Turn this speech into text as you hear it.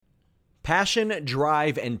Passion,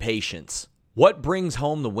 drive, and patience. What brings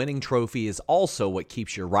home the winning trophy is also what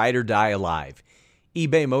keeps your ride or die alive.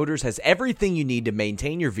 eBay Motors has everything you need to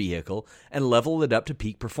maintain your vehicle and level it up to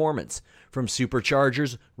peak performance. From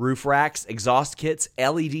superchargers, roof racks, exhaust kits,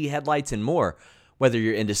 LED headlights, and more. Whether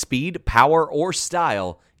you're into speed, power, or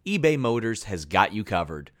style, eBay Motors has got you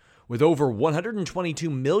covered. With over 122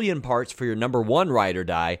 million parts for your number one ride or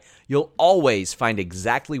die, you'll always find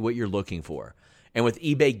exactly what you're looking for. And with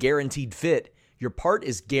eBay Guaranteed Fit, your part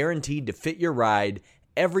is guaranteed to fit your ride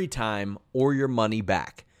every time or your money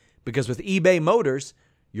back. Because with eBay Motors,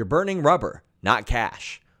 you're burning rubber, not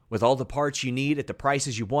cash. With all the parts you need at the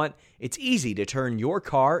prices you want, it's easy to turn your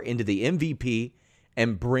car into the MVP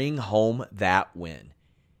and bring home that win.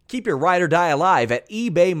 Keep your ride or die alive at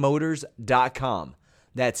ebaymotors.com.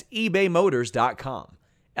 That's ebaymotors.com.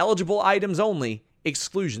 Eligible items only.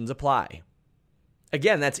 Exclusions apply.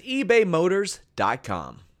 Again, that's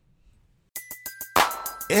ebaymotors.com.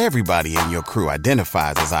 Everybody in your crew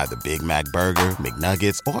identifies as either Big Mac Burger,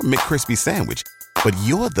 McNuggets, or McCrispy Sandwich. But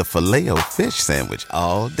you're the Filet-O-Fish Sandwich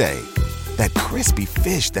all day. That crispy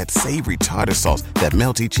fish, that savory tartar sauce, that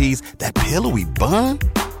melty cheese, that pillowy bun.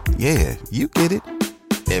 Yeah, you get it.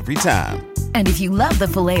 Every time. And if you love the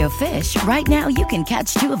Filet-O-Fish, right now you can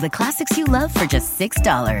catch two of the classics you love for just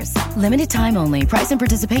 $6. Limited time only. Price and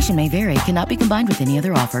participation may vary. Cannot be combined with any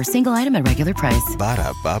other offer. Single item at regular price.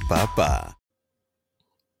 Ba-da-ba-ba-ba.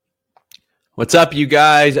 What's up, you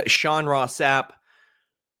guys? Sean Ross Sapp,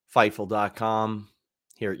 Fightful.com,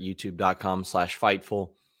 here at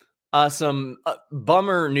YouTube.com/Fightful. Some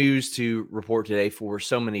bummer news to report today for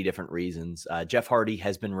so many different reasons. Jeff Hardy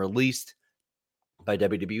has been released by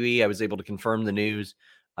WWE. I was able to confirm the news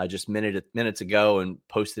just minutes ago and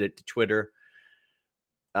posted it to Twitter.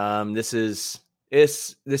 This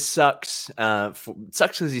sucks.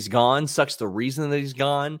 Sucks because he's gone. Sucks the reason that he's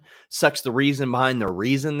gone. Sucks the reason behind the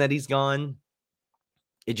reason that he's gone.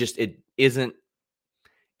 It's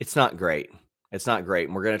not great. It's not great.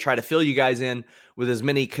 And we're going to try to fill you guys in with as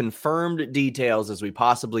many confirmed details as we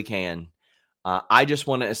possibly can. I just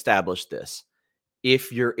want to establish this.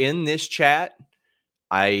 If you're in this chat,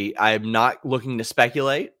 I'm not looking to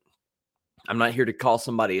speculate. I'm not here to call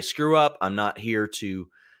somebody a screw up. I'm not here to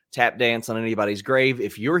tap dance on anybody's grave.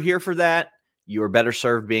 If you're here for that, you are better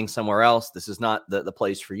served being somewhere else. This is not the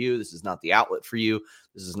place for you. This is not the outlet for you.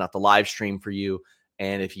 This is not the live stream for you.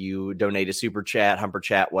 And if you donate a super chat, humper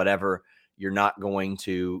chat, whatever, you're not going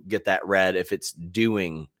to get that read if it's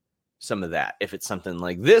doing some of that. If it's something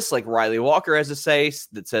like this, like Riley Walker has to say,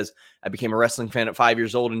 that says, I became a wrestling fan at 5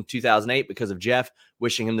 years old in 2008 because of Jeff,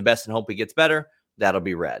 wishing him the best and hope he gets better, that'll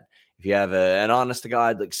be read. If you have an honest to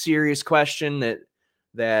God, like serious question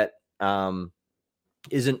that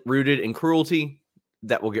isn't rooted in cruelty,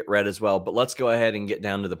 that will get read as well. But let's go ahead and get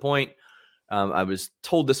down to the point. I was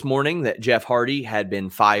told this morning that Jeff Hardy had been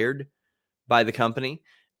fired by the company,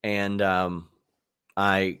 and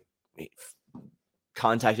I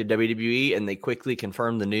contacted WWE, and they quickly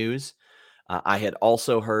confirmed the news. I had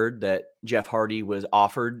also heard that Jeff Hardy was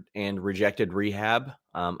offered and rejected rehab.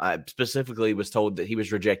 I specifically was told that he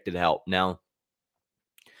was rejected help. Now,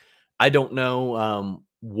 I don't know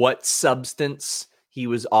what substance he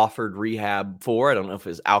was offered rehab for. I don't know if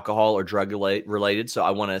it's alcohol or drug related, so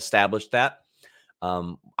I want to establish that.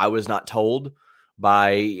 I was not told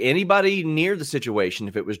by anybody near the situation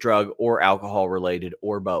if it was drug or alcohol related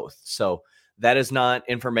or both. So that is not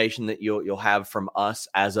information that you'll have from us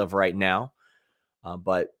as of right now.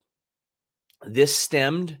 But this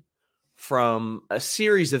stemmed from a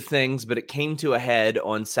series of things, but it came to a head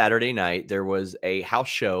on Saturday night. There was a house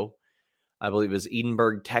show, I believe it was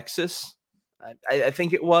Edinburgh, Texas. I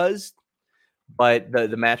think it was, but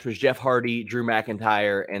the match was Jeff Hardy, Drew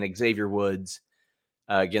McIntyre, and Xavier Woods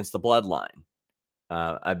against the Bloodline.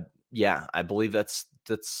 I believe that's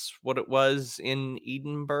what it was in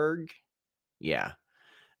Edinburgh. Yeah.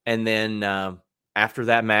 And then after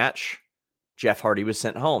that match, Jeff Hardy was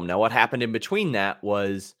sent home. Now, what happened in between that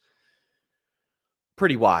was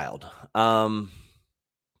pretty wild.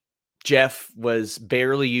 Jeff was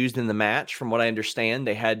barely used in the match. From what I understand,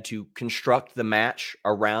 they had to construct the match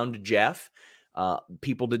around Jeff.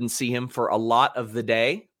 People didn't see him for a lot of the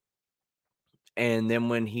day. And then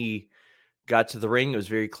when he got to the ring, it was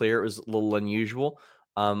very clear it was a little unusual.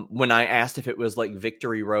 When I asked if it was like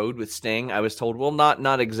Victory Road with Sting, I was told, well,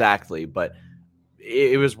 not exactly, but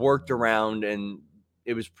it was worked around, and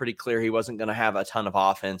it was pretty clear he wasn't going to have a ton of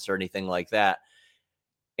offense or anything like that.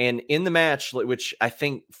 And in the match, which I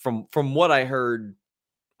think from what I heard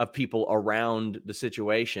of people around the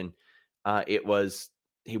situation, it was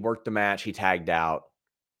he worked the match, he tagged out,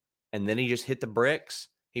 and then he just hit the bricks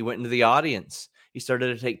He went into the audience. He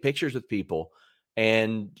started to take pictures with people,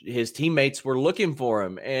 and his teammates were looking for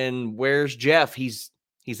him. And where's Jeff? He's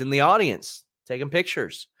in the audience taking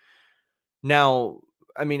pictures. Now,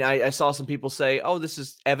 I mean, I saw some people say, oh, this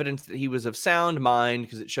is evidence that he was of sound mind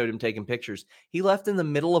because it showed him taking pictures. He left in the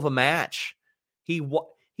middle of a match. He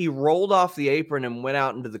rolled off the apron and went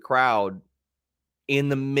out into the crowd in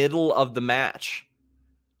the middle of the match.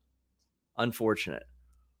 Unfortunate.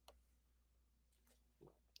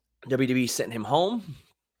 WWE sent him home.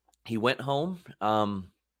 He went home.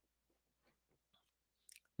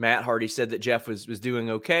 Matt Hardy said that Jeff was doing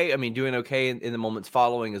okay. I mean, doing okay in the moments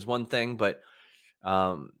following is one thing, but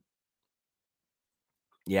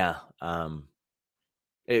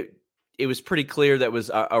it was pretty clear that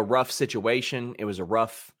was a rough situation. It was a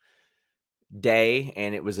rough day,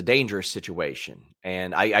 and it was a dangerous situation.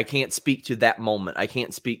 And I can't speak to that moment. I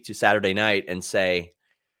can't speak to Saturday night and say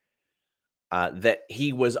that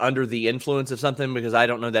he was under the influence of something, because I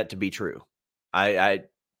don't know that to be true. I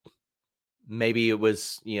maybe it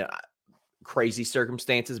was, crazy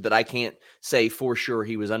circumstances, but I can't say for sure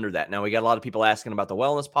he was under that. Now, we got a lot of people asking about the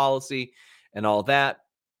wellness policy and all that.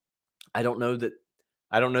 I don't know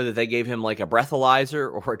that they gave him like a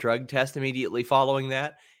breathalyzer or a drug test immediately following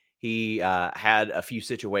that. He had a few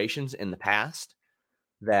situations in the past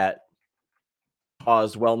that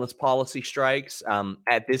caused wellness policy strikes.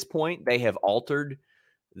 At this point, they have altered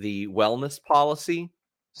the wellness policy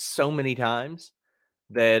so many times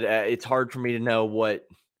that it's hard for me to know what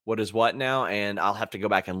is what now, and I'll have to go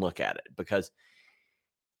back and look at it because,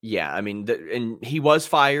 I mean, and he was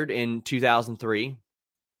fired in 2003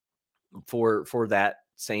 for that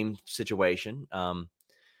same situation.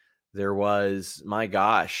 There was, my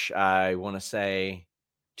gosh, I want to say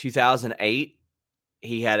 2008,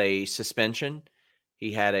 he had a suspension.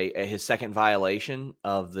 He had his second violation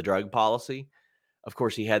of the drug policy. Of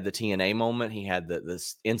course, he had the TNA moment. He had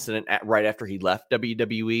this incident right after he left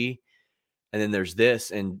WWE. And then there's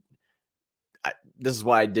this. And this is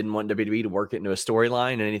why I didn't want WWE to work it into a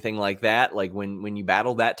storyline and anything like that. Like when you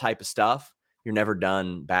battle that type of stuff, you're never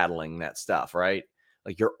done battling that stuff, right?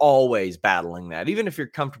 Like you're always battling that, even if you're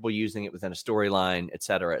comfortable using it within a storyline, et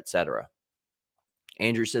cetera, et cetera.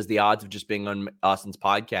 Andrew says the odds of just being on Austin's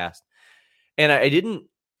podcast. And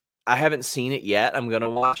I haven't seen it yet. I'm going to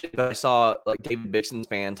watch it, but I saw like David Bixen's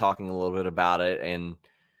fan talking a little bit about it and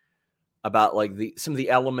about like some of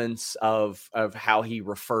the elements of how he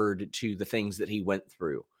referred to the things that he went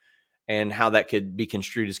through and how that could be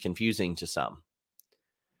construed as confusing to some.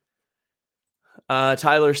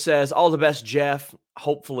 Tyler says, all the best, Jeff.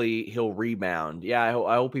 Hopefully he'll rebound. Yeah,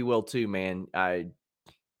 I hope he will too, man. I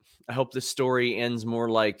hope this story ends more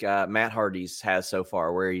like Matt Hardy's has so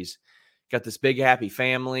far, where he's got this big, happy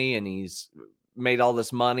family and he's made all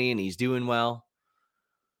this money and he's doing well.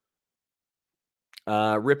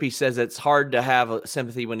 Rippy says it's hard to have a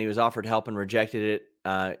sympathy when he was offered help and rejected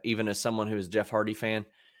it, even as someone who is a Jeff Hardy fan.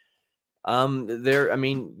 I've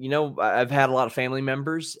had a lot of family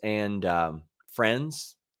members and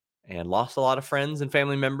friends, and lost a lot of friends and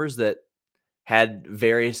family members that had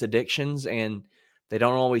various addictions, and they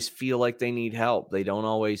don't always feel like they need help. They don't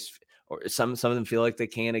always, or some of them feel like they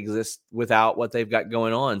can't exist without what they've got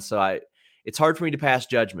going on. So it's hard for me to pass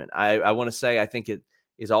judgment. I want to say I think it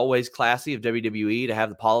is always classy of WWE to have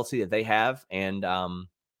the policy that they have, and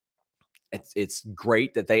it's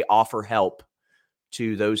great that they offer help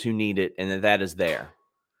to those who need it, and that is there.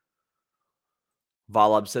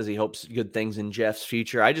 Volab says he hopes good things in Jeff's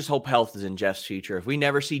future. I just hope health is in Jeff's future. If we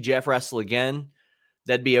never see Jeff wrestle again,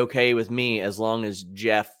 that'd be okay with me as long as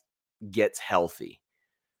Jeff gets healthy.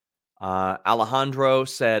 Alejandro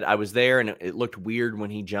said, I was there and it looked weird when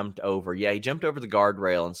he jumped over. Yeah, he jumped over the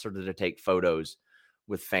guardrail and started to take photos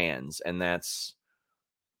with fans. And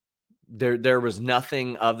there was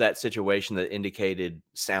nothing of that situation that indicated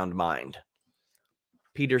sound mind.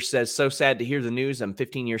 Peter says, so sad to hear the news. I'm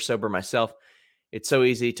 15 years sober myself. It's so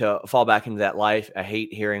easy to fall back into that life. I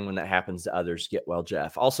hate hearing when that happens to others. Get well,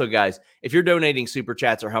 Jeff. Also, guys, if you're donating super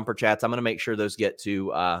chats or humper chats, I'm going to make sure those get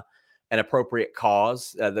to an appropriate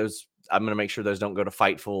cause. I'm going to make sure those don't go to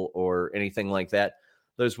Fightful or anything like that.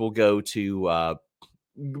 Those will go to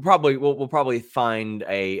we'll probably find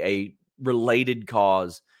a related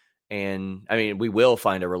cause, and I mean we will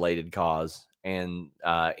find a related cause, and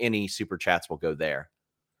any super chats will go there.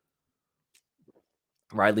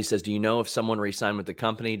 Riley says, do you know if someone re-signed with the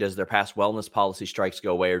company, does their past wellness policy strikes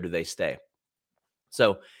go away or do they stay?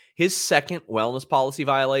 So his second wellness policy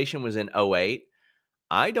violation was in 2008.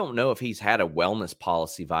 I don't know if he's had a wellness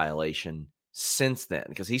policy violation since then,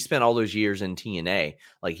 because he spent all those years in TNA.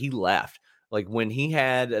 Like, he left. Like when he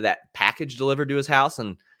had that package delivered to his house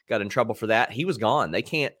and got in trouble for that, he was gone. They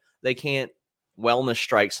can't wellness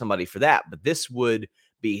strike somebody for that, but this would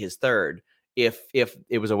be his third if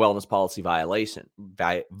it was a wellness policy violation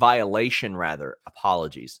rather.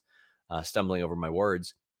 Apologies, stumbling over my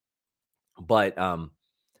words. But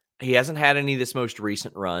he hasn't had any this most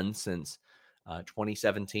recent run since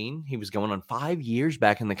 2017. He was going on 5 years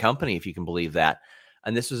back in the company, if you can believe that.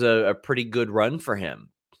 And this was a pretty good run for him.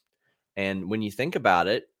 And when you think about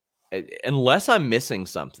it, unless I'm missing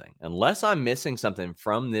something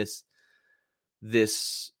from this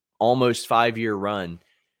almost 5-year run,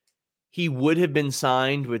 he would have been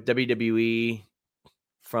signed with WWE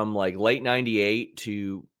from like late 98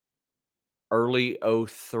 to early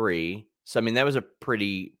 03. So, I mean, that was a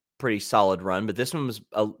pretty solid run, but this one was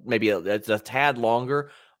maybe a tad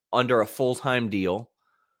longer under a full-time deal.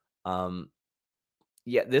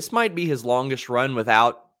 Yeah, this might be his longest run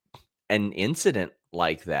without an incident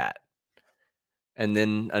like that. And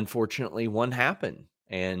then, unfortunately, one happened,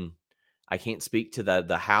 and I can't speak to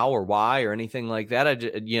the how or why or anything like that.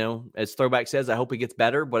 As Throwback says, I hope he gets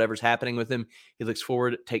better. Whatever's happening with him, he looks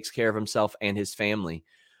forward, takes care of himself and his family.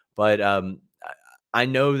 But I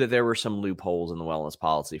know that there were some loopholes in the wellness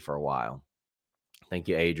policy for a while. Thank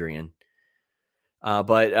you, Adrian.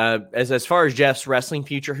 But as far as Jeff's wrestling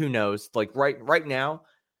future, who knows? Like right now,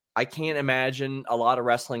 I can't imagine a lot of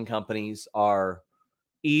wrestling companies are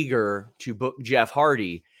eager to book Jeff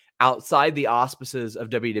Hardy outside the auspices of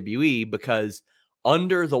WWE, because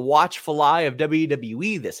under the watchful eye of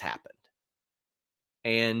WWE, this happened.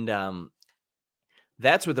 And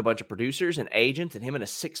that's with a bunch of producers and agents and him in a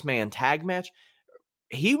 6-man tag match.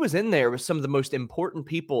 He was in there with some of the most important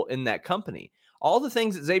people in that company. All the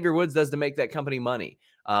things that Xavier Woods does to make that company money.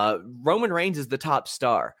 Roman Reigns is the top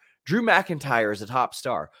star. Drew McIntyre is a top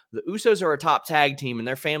star. The Usos are a top tag team, and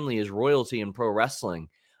their family is royalty in pro wrestling.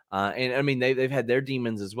 And I mean, they've had their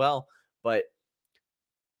demons as well. But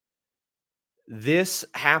this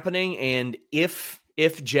happening, and if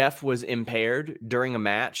Jeff was impaired during a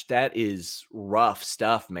match, that is rough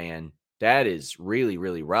stuff, man. That is really,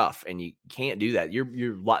 really rough, and you can't do that.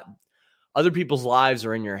 Other people's lives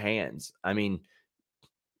are in your hands. I mean,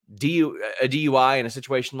 a DUI in a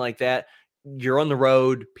situation like that, you're on the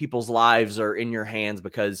road, people's lives are in your hands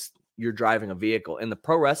because you're driving a vehicle. In the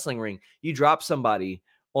pro wrestling ring, you drop somebody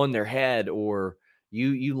on their head, or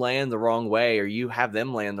you land the wrong way, or you have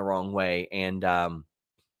them land the wrong way, and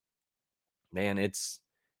man, it's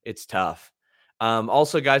tough.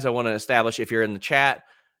 Also, guys, I want to establish, if you're in the chat,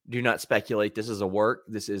 do not speculate. This is a work.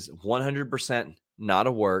 This is 100% not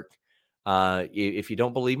a work. If you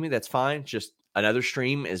don't believe me, that's fine. Just another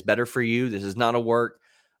stream is better for you. This is not a work.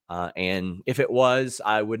 And if it was,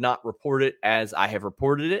 I would not report it as I have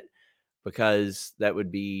reported it, because that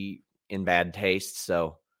would be in bad taste.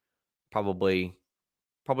 So probably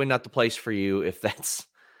not the place for you if that's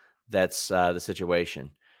the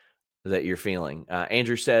situation that you're feeling.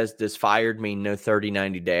 Andrew says, does fired mean no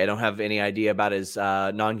 30-90 day? I don't have any idea about his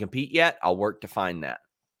non-compete yet. I'll work to find that.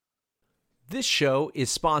 This show is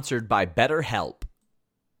sponsored by BetterHelp.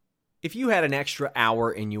 If you had an extra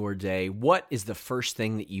hour in your day, what is the first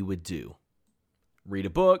thing that you would do? Read a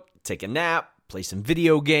book, take a nap, play some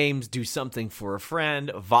video games, do something for a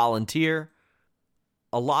friend, volunteer.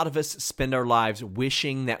 A lot of us spend our lives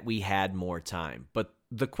wishing that we had more time. But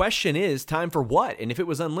the question is, time for what? And if it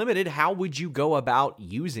was unlimited, how would you go about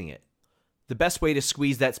using it? The best way to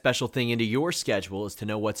squeeze that special thing into your schedule is to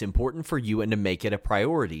know what's important for you and to make it a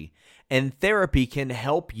priority. And therapy can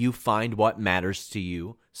help you find what matters to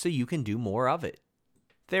you so you can do more of it.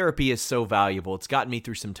 Therapy is so valuable. It's gotten me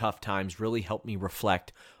through some tough times, really helped me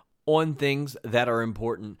reflect on things that are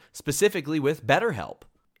important, specifically with BetterHelp.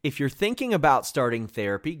 If you're thinking about starting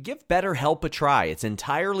therapy, give BetterHelp a try. It's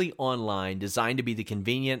entirely online, designed to be the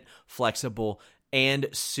convenient, flexible, and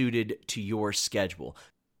suited to your schedule.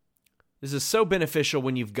 This is so beneficial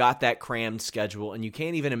when you've got that crammed schedule and you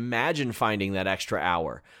can't even imagine finding that extra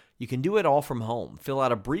hour. You can do it all from home. Fill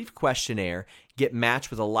out a brief questionnaire, get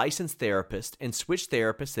matched with a licensed therapist, and switch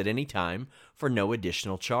therapists at any time for no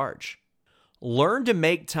additional charge. Learn to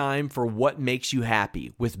make time for what makes you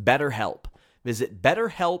happy with BetterHelp. Visit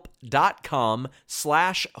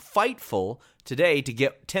BetterHelp.com/Fightful today to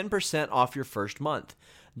get 10% off your first month.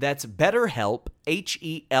 That's BetterHelp,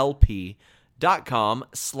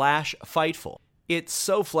 HELP.com/Fightful. It's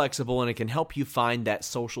so flexible and it can help you find that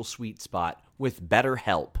social sweet spot with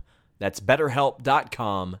BetterHelp. That's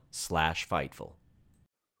BetterHelp.com/Fightful.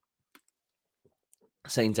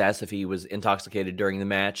 Saints asked if he was intoxicated during the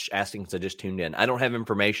match, asking because I just tuned in. I don't have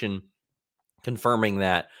information confirming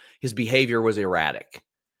that. His behavior was erratic.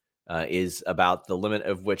 is about the limit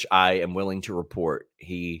of which I am willing to report.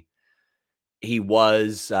 He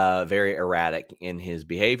was very erratic in his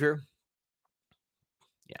behavior.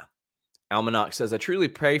 Yeah. Almanac says, I truly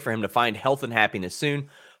pray for him to find health and happiness soon.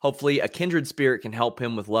 Hopefully, a kindred spirit can help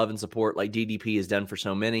him with love and support like DDP has done for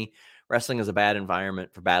so many. Wrestling is a bad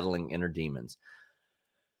environment for battling inner demons.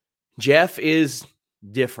 Jeff is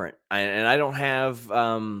different, and I don't have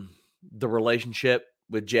the relationship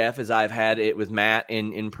with Jeff as I've had it with Matt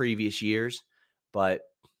in previous years, but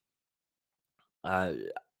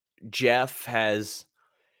Jeff has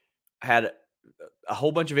had a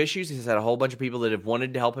whole bunch of issues. He's had a whole bunch of people that have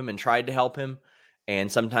wanted to help him and tried to help him,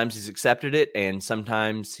 and sometimes he's accepted it, and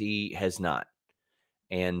sometimes he has not.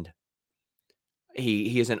 And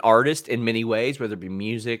he is an artist in many ways, whether it be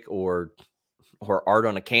music or art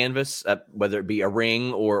on a canvas, whether it be a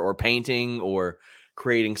ring or painting or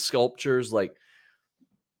creating sculptures. Like,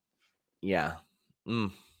 yeah,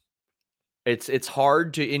 it's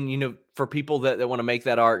hard to, and for people that want to make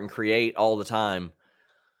that art and create all the time.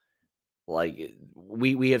 Like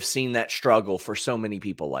we have seen that struggle for so many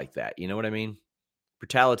people like that. You know what I mean?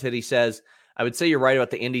 Brutality says, I would say you're right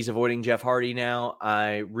about the indies avoiding Jeff Hardy now.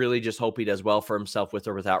 I really just hope he does well for himself with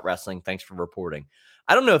or without wrestling. Thanks for reporting.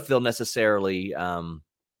 I don't know if they'll necessarily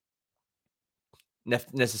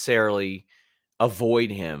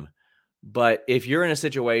avoid him, but if you're in a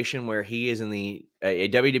situation where he is in a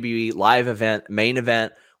WWE live event, main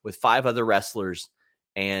event with 5 other wrestlers,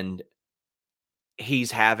 and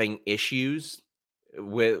he's having issues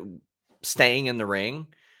with staying in the ring,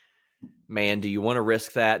 man, do you want to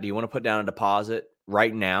risk that? Do you want to put down a deposit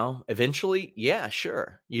right now? Eventually, yeah,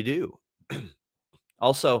 sure, you do.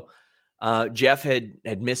 Also, Jeff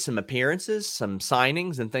had missed some appearances, some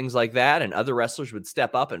signings and things like that, and other wrestlers would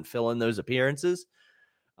step up and fill in those appearances.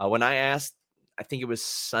 When I asked, I think it was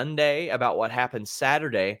Sunday, about what happened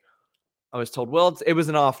Saturday, I was told, well, it was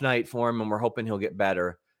an off night for him, and we're hoping he'll get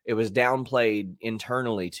better. It was downplayed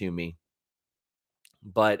internally to me.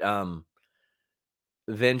 But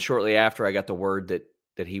then shortly after, I got the word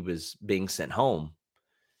that he was being sent home.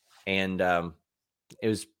 And it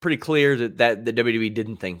was pretty clear that the WWE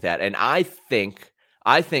didn't think that. And I think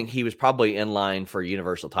he was probably in line for a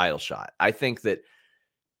Universal title shot. I think that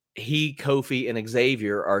he, Kofi, and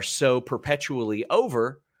Xavier are so perpetually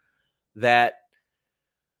over that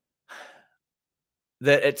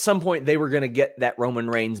at some point they were going to get that Roman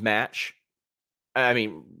Reigns match. I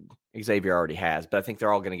mean, Xavier already has, but I think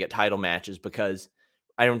they're all going to get title matches because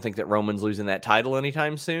I don't think that Roman's losing that title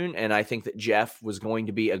anytime soon. And I think that Jeff was going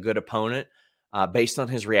to be a good opponent based on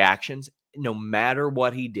his reactions. No matter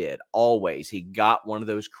what he did, always he got one of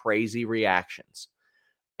those crazy reactions.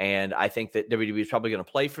 And I think that WWE is probably going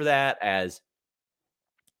to play for that as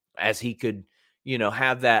he could,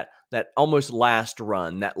 have that almost last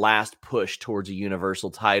run, that last push towards a Universal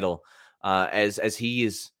title as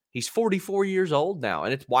he's 44 years old now.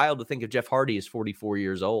 And it's wild to think of Jeff Hardy as 44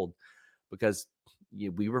 years old because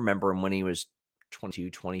we remember him when he was 22,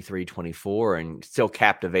 23, 24 and still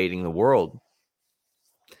captivating the world.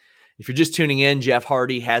 If you're just tuning in, Jeff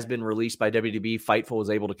Hardy has been released by WWE. Fightful was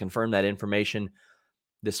able to confirm that information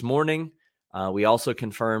this morning. We also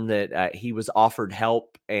confirmed that he was offered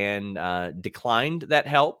help and declined that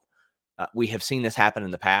help. We have seen this happen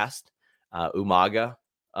in the past. Umaga,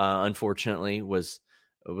 unfortunately, was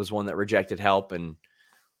one that rejected help, and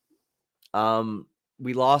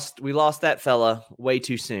we lost that fella way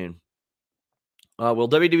too soon. Will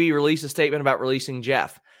WWE release a statement about releasing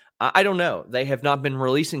Jeff? I don't know. They have not been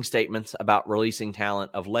releasing statements about releasing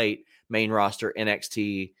talent of late, main roster,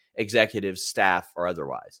 NXT, executives, staff, or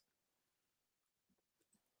otherwise.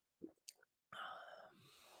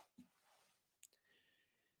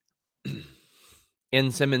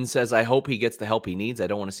 N. Simmons says, I hope he gets the help he needs. I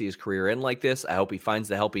don't want to see his career end like this. I hope he finds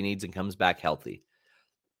the help he needs and comes back healthy.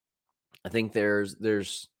 I think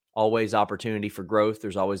there's always opportunity for growth.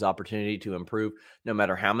 There's always opportunity to improve. No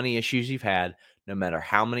matter how many issues you've had, no matter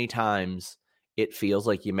how many times it feels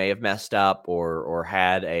like you may have messed up or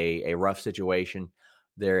had a rough situation,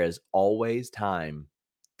 there is always time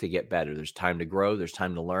to get better. There's time to grow. There's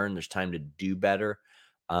time to learn. There's time to do better.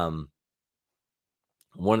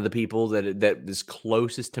 One of the people that is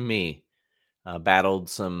closest to me battled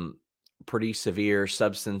some pretty severe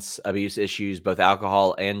substance abuse issues, both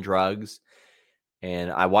alcohol and drugs.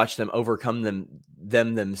 And I watched them overcome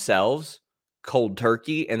them themselves cold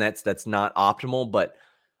turkey. And that's not optimal, but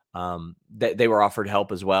they were offered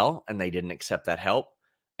help as well. And they didn't accept that help.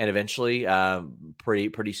 And eventually,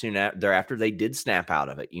 pretty soon thereafter, they did snap out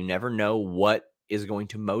of it. You never know what is going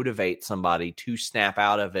to motivate somebody to snap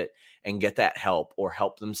out of it and get that help or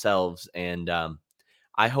help themselves. And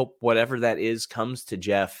I hope whatever that is comes to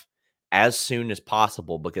Jeff as soon as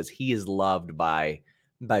possible, because he is loved by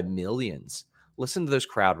millions. Listen to those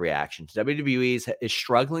crowd reactions. WWE is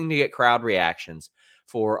struggling to get crowd reactions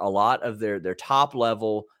for a lot of their top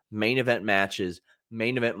level main event matches,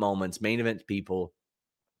 main event moments, main event people.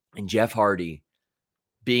 And Jeff Hardy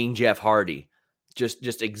being Jeff Hardy,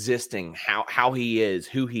 just existing how he is,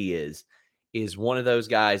 who he is one of those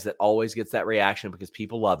guys that always gets that reaction because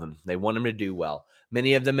people love him. They want him to do well.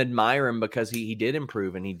 Many of them admire him because he did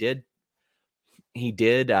improve, and he did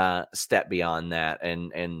step beyond that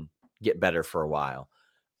and get better for a while.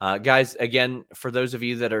 Guys, again, for those of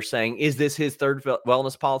you that are saying, is this his third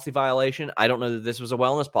wellness policy violation? I don't know that this was a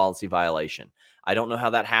wellness policy violation. I don't know how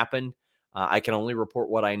that happened. I can only report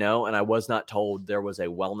what I know, and I was not told there was a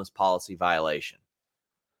wellness policy violation.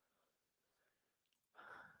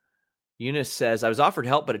 Eunice says, I was offered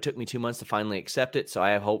help, but it took me 2 months to finally accept it, so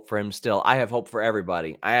I have hope for him still. I have hope for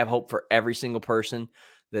everybody. I have hope for every single person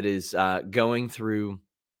that is going through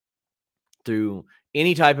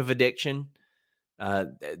any type of addiction,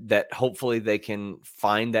 that hopefully they can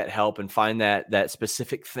find that help and find that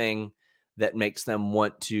specific thing that makes them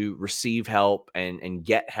want to receive help and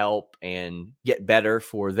get help and get better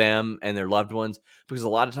for them and their loved ones. Because a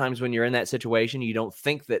lot of times when you're in that situation, you don't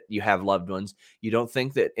think that you have loved ones. You don't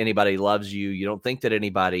think that anybody loves you. You don't think that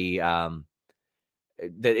anybody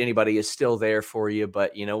is still there for you.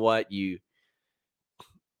 But you know what? You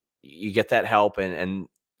get that help, and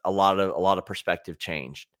a lot of perspective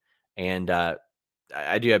changed. And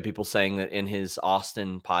I do have people saying that in his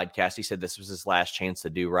Austin podcast, he said this was his last chance to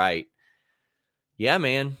do right. Yeah,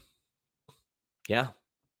 man. Yeah.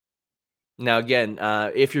 Now, again,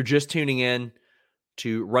 if you're just tuning in,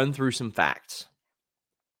 to run through some facts.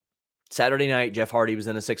 Saturday night, Jeff Hardy was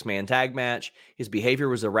in a 6-man tag match. His behavior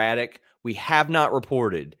was erratic. We have not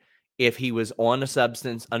reported if he was on a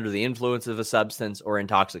substance, under the influence of a substance, or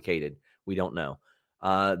intoxicated. We don't know.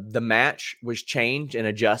 The match was changed and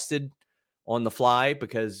adjusted on the fly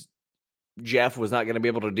because Jeff was not going to be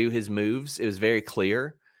able to do his moves. It was very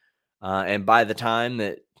clear. And by the time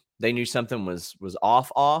that they knew something was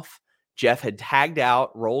off, Jeff had tagged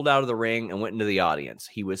out, rolled out of the ring, and went into the audience.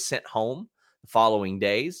 He was sent home the following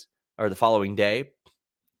day.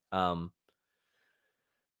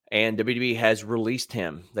 And WWE has released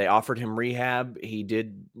him. They offered him rehab. He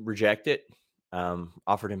did reject it.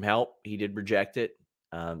 Offered him help. He did reject it.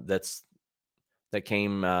 That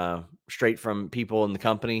came straight from people in the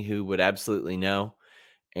company who would absolutely know.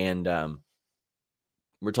 And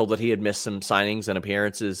we're told that he had missed some signings and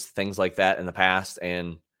appearances, things like that in the past,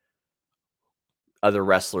 and other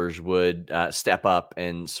wrestlers would step up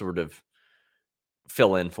and sort of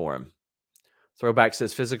fill in for him. Throwback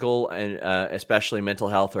says physical and especially mental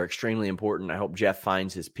health are extremely important. I hope Jeff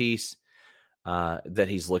finds his peace that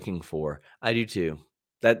he's looking for. I do too.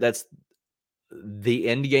 That's the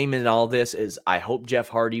end game in all this. Is I hope Jeff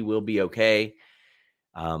Hardy will be okay.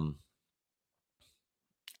 I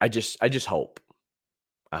just hope.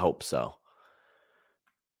 I hope so.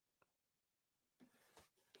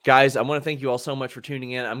 Guys, I want to thank you all so much for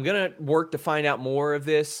tuning in. I'm going to work to find out more of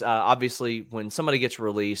this. Obviously, when somebody gets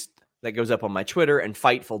released, that goes up on my Twitter and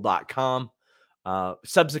Fightful.com.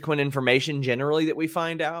 Subsequent information generally that we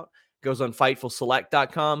find out goes on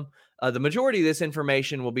FightfulSelect.com. The majority of this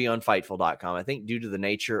information will be on Fightful.com. I think due to the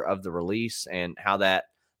nature of the release and how that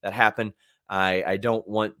happened, I don't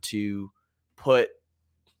want to put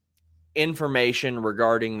information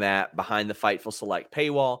regarding that behind the Fightful Select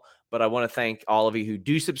paywall. But I want to thank all of you who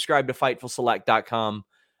do subscribe to FightfulSelect.com.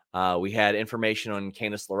 We had information on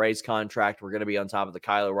Candice LeRae's contract. We're going to be on top of the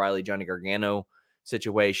Kyle O'Reilly, Johnny Gargano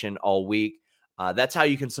situation all week. That's how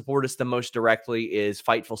you can support us the most directly is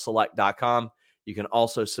FightfulSelect.com. You can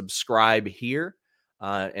also subscribe here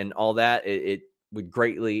and all that. It would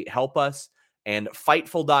greatly help us. And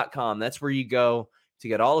Fightful.com, that's where you go to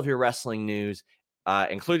get all of your wrestling news,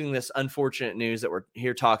 including this unfortunate news that we're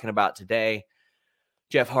here talking about today.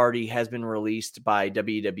 Jeff Hardy has been released by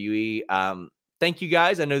WWE. Thank you,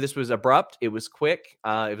 guys. I know this was abrupt. It was quick.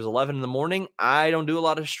 It was 11 in the morning. I don't do a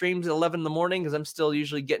lot of streams at 11 in the morning because I'm still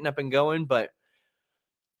usually getting up and going. But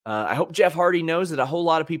I hope Jeff Hardy knows that a whole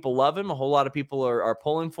lot of people love him. A whole lot of people are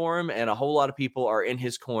pulling for him. And a whole lot of people are in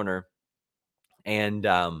his corner. And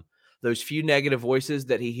those few negative voices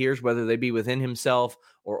that he hears, whether they be within himself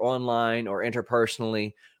or online or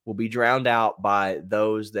interpersonally, will be drowned out by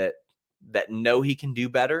those that know he can do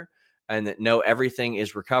better and that know everything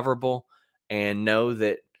is recoverable and know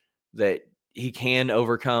that he can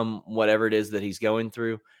overcome whatever it is that he's going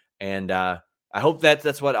through. And I hope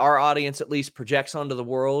that's what our audience at least projects onto the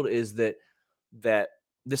world, is that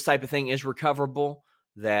this type of thing is recoverable.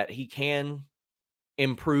 that he can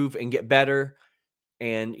improve and get better.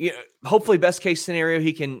 And hopefully, best case scenario,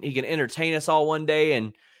 he can entertain us all one day,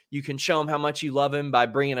 and you can show him how much you love him by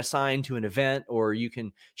bringing a sign to an event, or you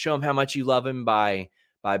can show him how much you love him by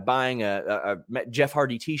buying a Jeff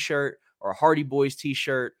Hardy T-shirt or a Hardy Boys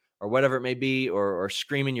T-shirt or whatever it may be, or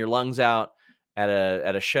screaming your lungs out at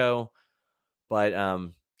a show. But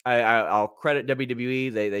I'll credit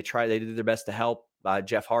WWE. They did their best to help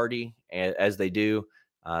Jeff Hardy, as they do.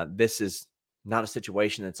 This is not a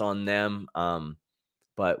situation that's on them.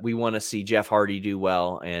 But we want to see Jeff Hardy do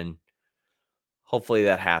well, and hopefully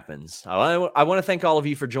that happens. I want to thank all of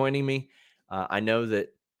you for joining me. I know that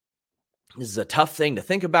this is a tough thing to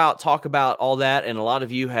think about, talk about, all that, and a lot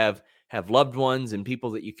of you have loved ones and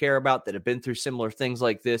people that you care about that have been through similar things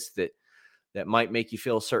like this that might make you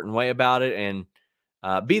feel a certain way about it.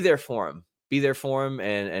 And be there for them. Be there for them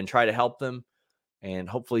and try to help them. And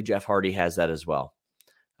hopefully Jeff Hardy has that as well.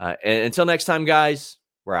 And until next time, guys,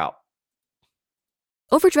 we're out.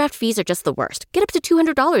 Overdraft fees are just the worst. Get up to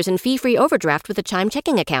 $200 in fee-free overdraft with a Chime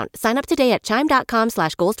checking account. Sign up today at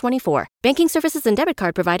chime.com/goals24. Banking services and debit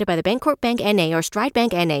card provided by the Bancorp Bank N.A. or Stride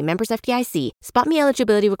Bank N.A. Members FDIC. SpotMe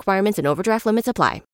eligibility requirements and overdraft limits apply.